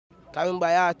Coming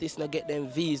by artists not get them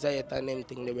visa yet and them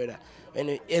thing, brother. When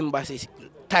the embassy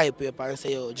type up and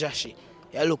say, yo, JAHSHII,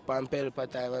 you look on Pelpa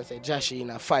time and say, JAHSHII in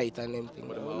a fight and them thing.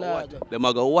 Them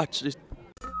are going to watch this.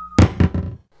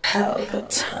 Pelpa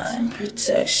time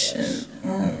protection.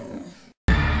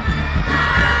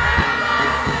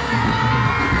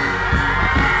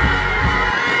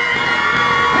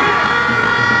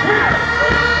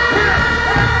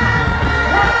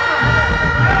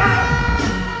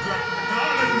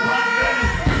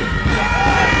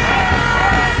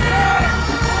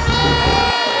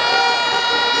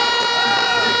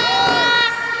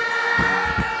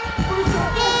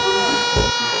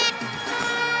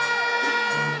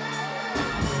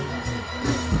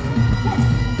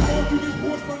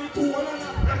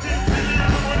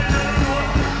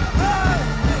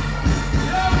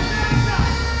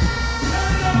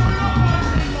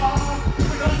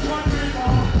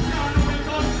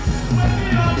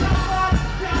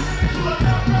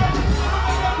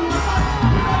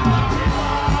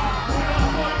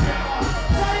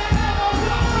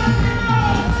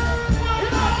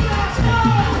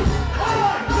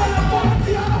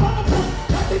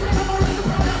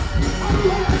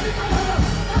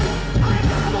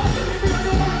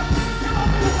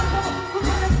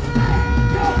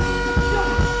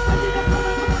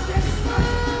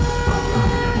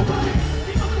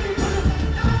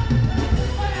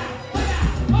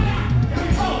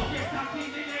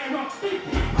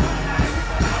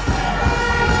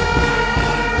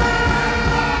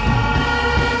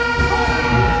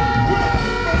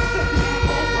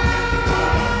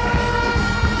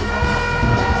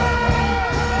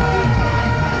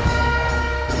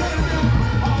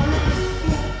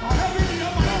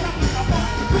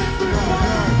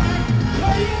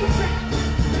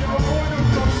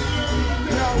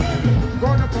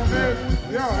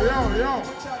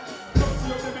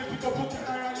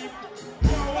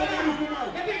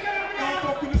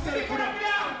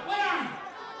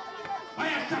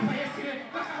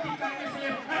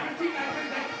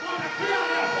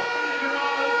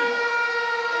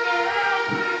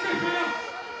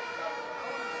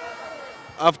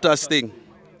 After Sting,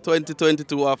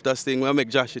 2022 after Sting, we make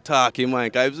JAHSHII talk in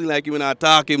mind. I feel like you're in a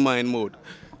talking mind mode.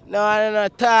 No, I'm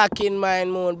not talking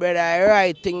mind mode, brother. I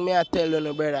write thing me I tell you,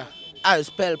 no, brother. As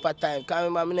Pelpa time,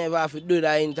 because I never have to do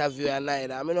that interview and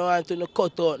neither. I don't want to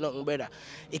cut out nothing, brother.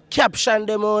 It caption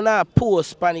them on a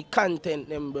post on the content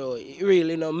them, bro. It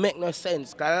really no make no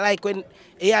sense. Cause like when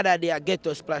the other day I get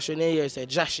to splash when they hear say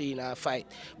JAHSHII in a fight.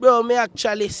 Bro, me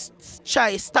actually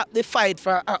try stop the fight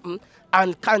from happen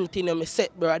and continue me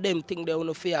set, bro. Them thing they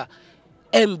wanna fear.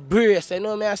 Embrace, you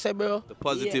know what I say, bro? The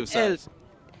positive side.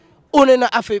 Only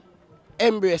not have to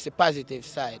embrace the positive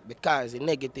side because the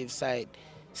negative side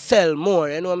sell more,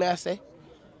 you know what I say?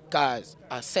 Because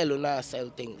I sell and I sell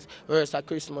things. Whereas at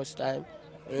Christmas time,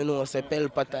 you know, say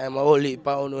Pelpa time, a whole heap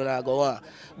of not go on.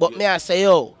 But me I say,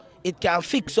 yo, it can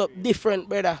fix up different,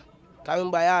 brother.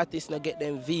 Coming by artists not get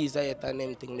them visa yet and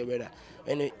them thing, brother.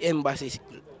 When the embassy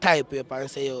type up and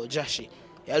say, yo, JAHSHII,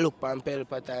 you look on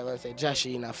Pelpa time and say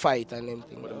JAHSHII in a fight and them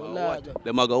thing.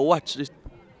 Them are going to watch this.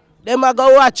 Them a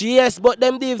go watch, yes, but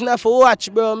them don't even have to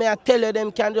watch, bro. Me I tell you,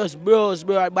 them can just browse,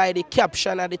 bro, by the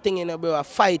caption of the thing, you know, bro. A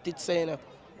fight it, say, you know.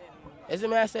 You see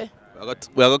me I say?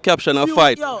 We are going to caption a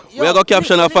fight. We are going to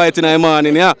caption a fight in the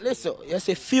morning, yeah? Listen, you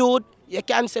say feud, you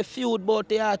can't say feud about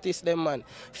the artist, them, man.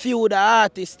 Feud the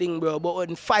artist thing, bro, but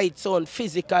when fight sound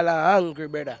physical and angry,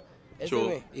 brother. You see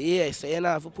me? Yes, so you don't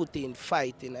have to put in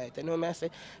fight in it, you know what I say?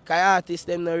 Because artists,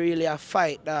 them not really a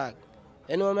fight, dog.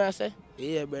 You know what I say?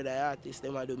 Yeah, brother, artists,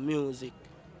 them are the music.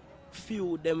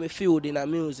 Feud, them we feud in a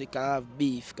music and have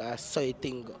beef, because so it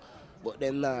thing go. But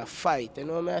them not fight, you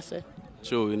know what I say?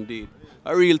 True, indeed.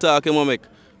 A real talk, make.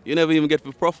 You never even get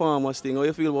to perform a Sting. How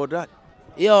you feel about that?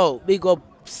 Yo, big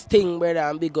up Sting, brother,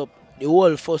 and big up the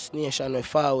whole First Nation we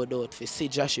forward out for see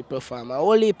JAHSHII perform. And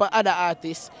all heap of other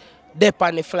artists, they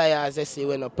on the flyers, they say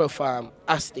when they perform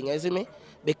a Sting, you see me?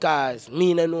 Because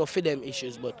me no know for them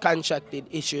issues, but contracted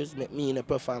issues make me no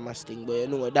perform a Sting, but you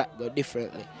know that go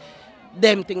differently.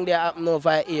 Them thing they happen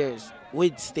over years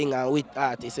with Sting and with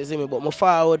artists, you see me? But I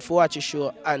forward for watch the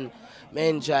show and I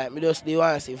enjoy it. I just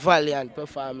want to see Valiant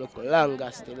perform look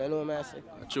longer still, you know what I say?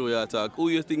 True, you talk. Who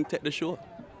you think take the show?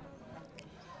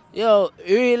 Yo,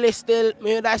 really still,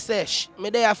 me would say, me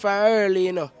there from early,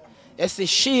 you know. You see,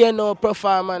 she you know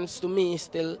performance to me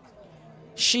still.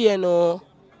 She you know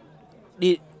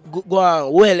the go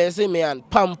on well, you see me, and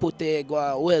Pampute go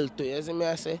on well too, you see me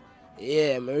I say?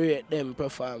 Yeah, me rate them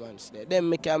performance there. Them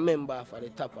me can remember for the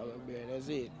top of my brain, you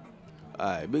see it?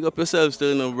 Alright, big up yourself still,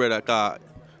 you know, brother, because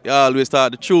you always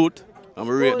start the truth, and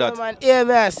me rate that. Man, yeah,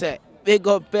 me I say, Big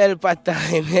up Pelpa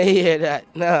time. You hear that?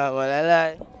 Nah, man, I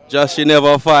lie. JAHSHII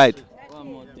never fight.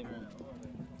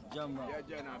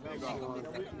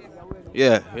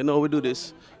 Yeah, you know we do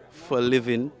this for a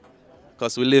living,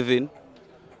 because we live in.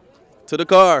 To the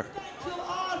car. Thank you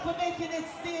all for making it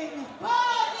sting.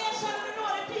 All nation, we know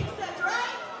the peak set,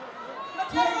 right? But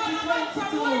turn around and wait for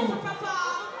one to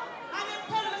perform. And then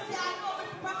tell me, say, I know we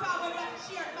can perform when we have a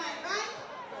shared mind, right?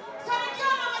 So the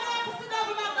girl over there to sit down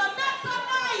with my done. Make some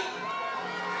noise.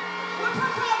 We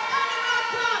perform animal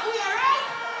clock, we are right?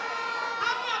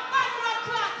 I'm your bad blood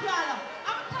clock, y'all.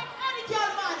 I'm take any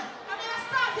girl, man. I'm gonna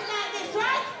start it like this,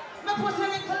 right? My pussy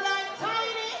little like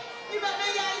tiny. You make me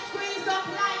eye squeeze up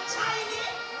like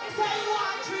Chinese. You say you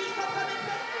want trees up to me.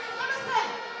 Understand?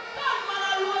 God, man,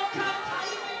 alone can't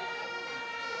tie me.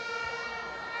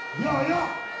 Yo, yo.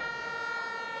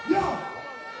 Yo.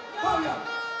 Oh, yeah.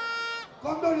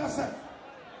 Come down yourself.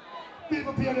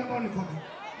 People pay their money coming.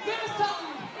 Give me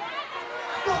something.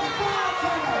 Go before I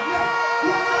tell you. Yeah.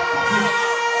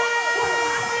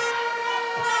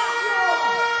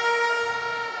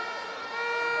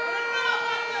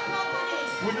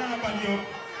 We're not about you.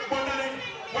 But then,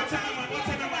 what's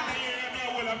on the man here, me I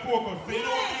will focus. So you know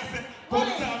what I say? Cut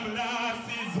some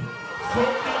losses.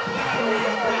 Fuck up that way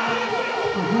of glasses.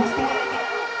 Who's the one?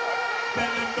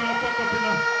 Tell them don't fuck up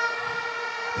enough.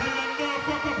 Tell them don't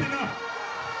fuck up enough.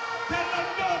 Tell them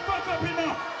don't fuck up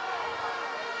enough.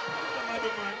 What am I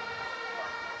doing, man?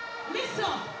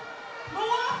 Listen, I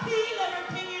want to feel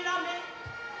everything in me.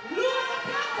 Lose the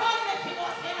black one making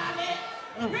us in me.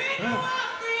 Bring the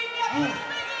one, bring me up, bring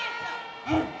it.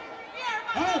 Here,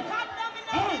 man, come down in me.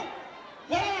 Hold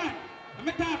on. Let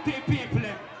me talk to you people.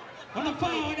 On the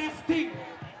forward that sting.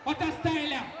 What a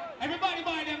style. Everybody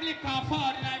buy them liquor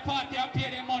forward in that party and pay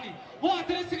them money. Want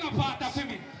to sing a part of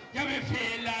me? You will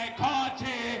feel like RJ,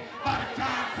 but a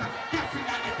chance. Guessing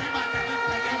that the demand and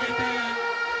listen everything.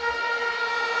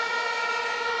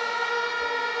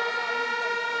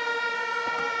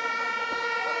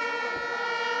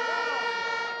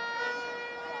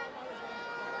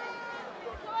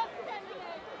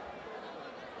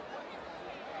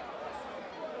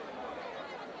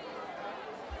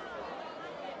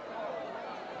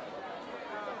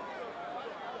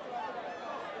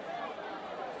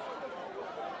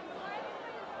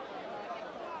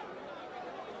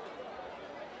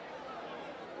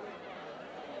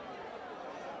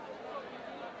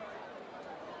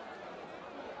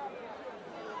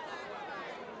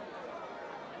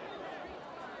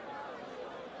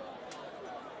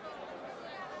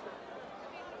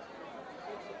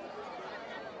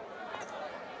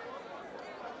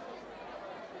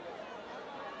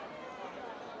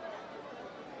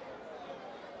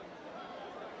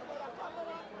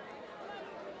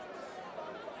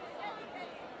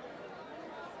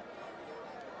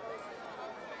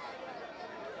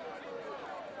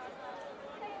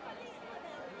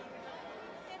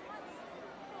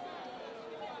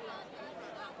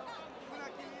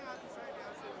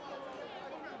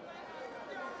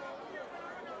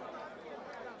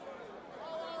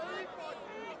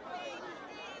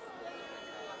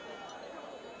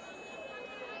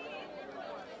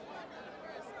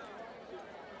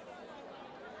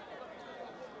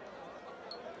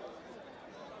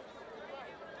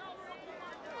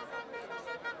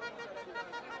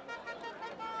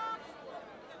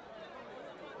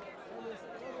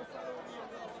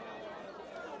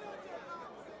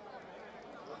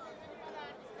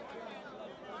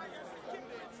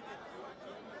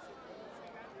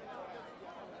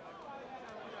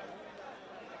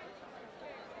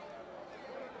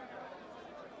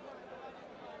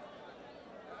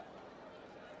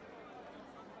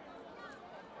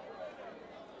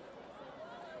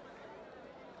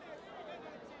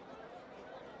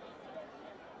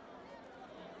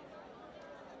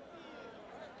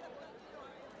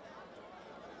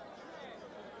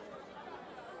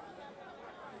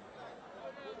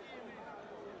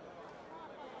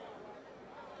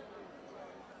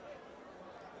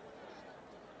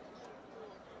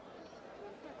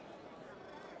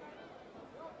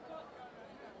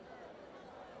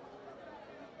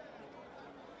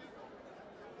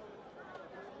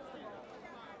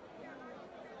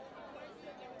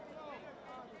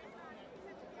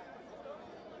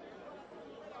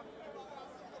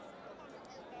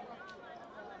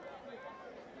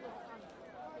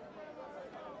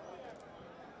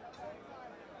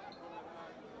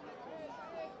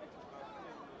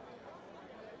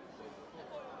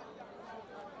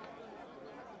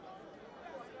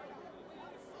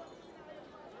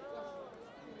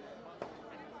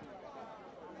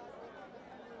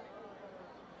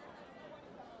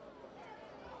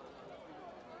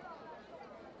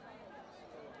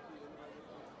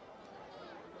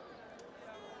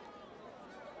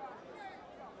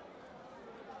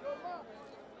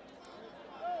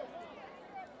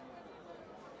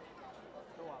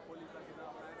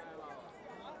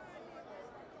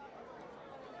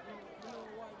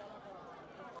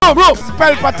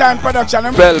 Pelpa Time Production.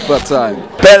 Pelpa Time.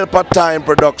 Pelpa Time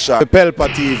Production. Pelpa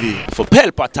TV. For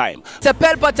Pelpa Time. It's a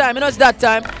Pelpa Time, you know it's that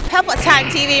time. Pelpa Time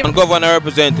TV. I'm governor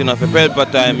representing of a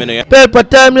Pelpa Time, you know. Pelpa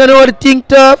Time, you know what the thing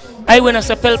tough? I when I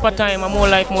say Pelpa Time, I'm more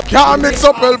like more. Can't mix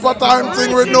up Pelpa Time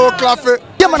thing with no coffee.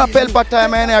 Yeah, man, a Pelpa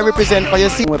Time, and I represent for you.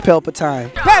 See, With Pelpa Time.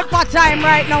 Pelpa Time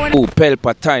right now. Oh,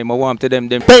 Pelpa Time, I want to them.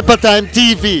 Pelpa Time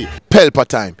TV. Pelpa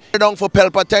Time. Down for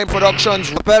Pelpa Time Productions.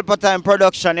 Pelpa Time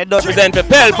Production. It does Represent for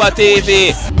Pelpa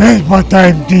TV. Pelpa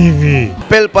Time TV.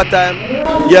 Pelpa Time.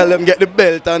 Yeah, let them get the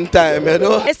belt on time, you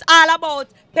know. It's all about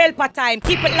Pelpa Time.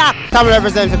 Keep it locked. Come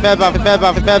represent for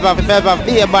Pelpa,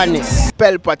 be a badness.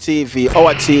 Pelpa TV,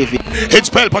 our TV. It's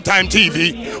Pelpa Time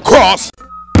TV. Cross.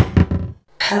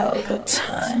 Pelpa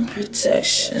Time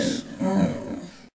Protection.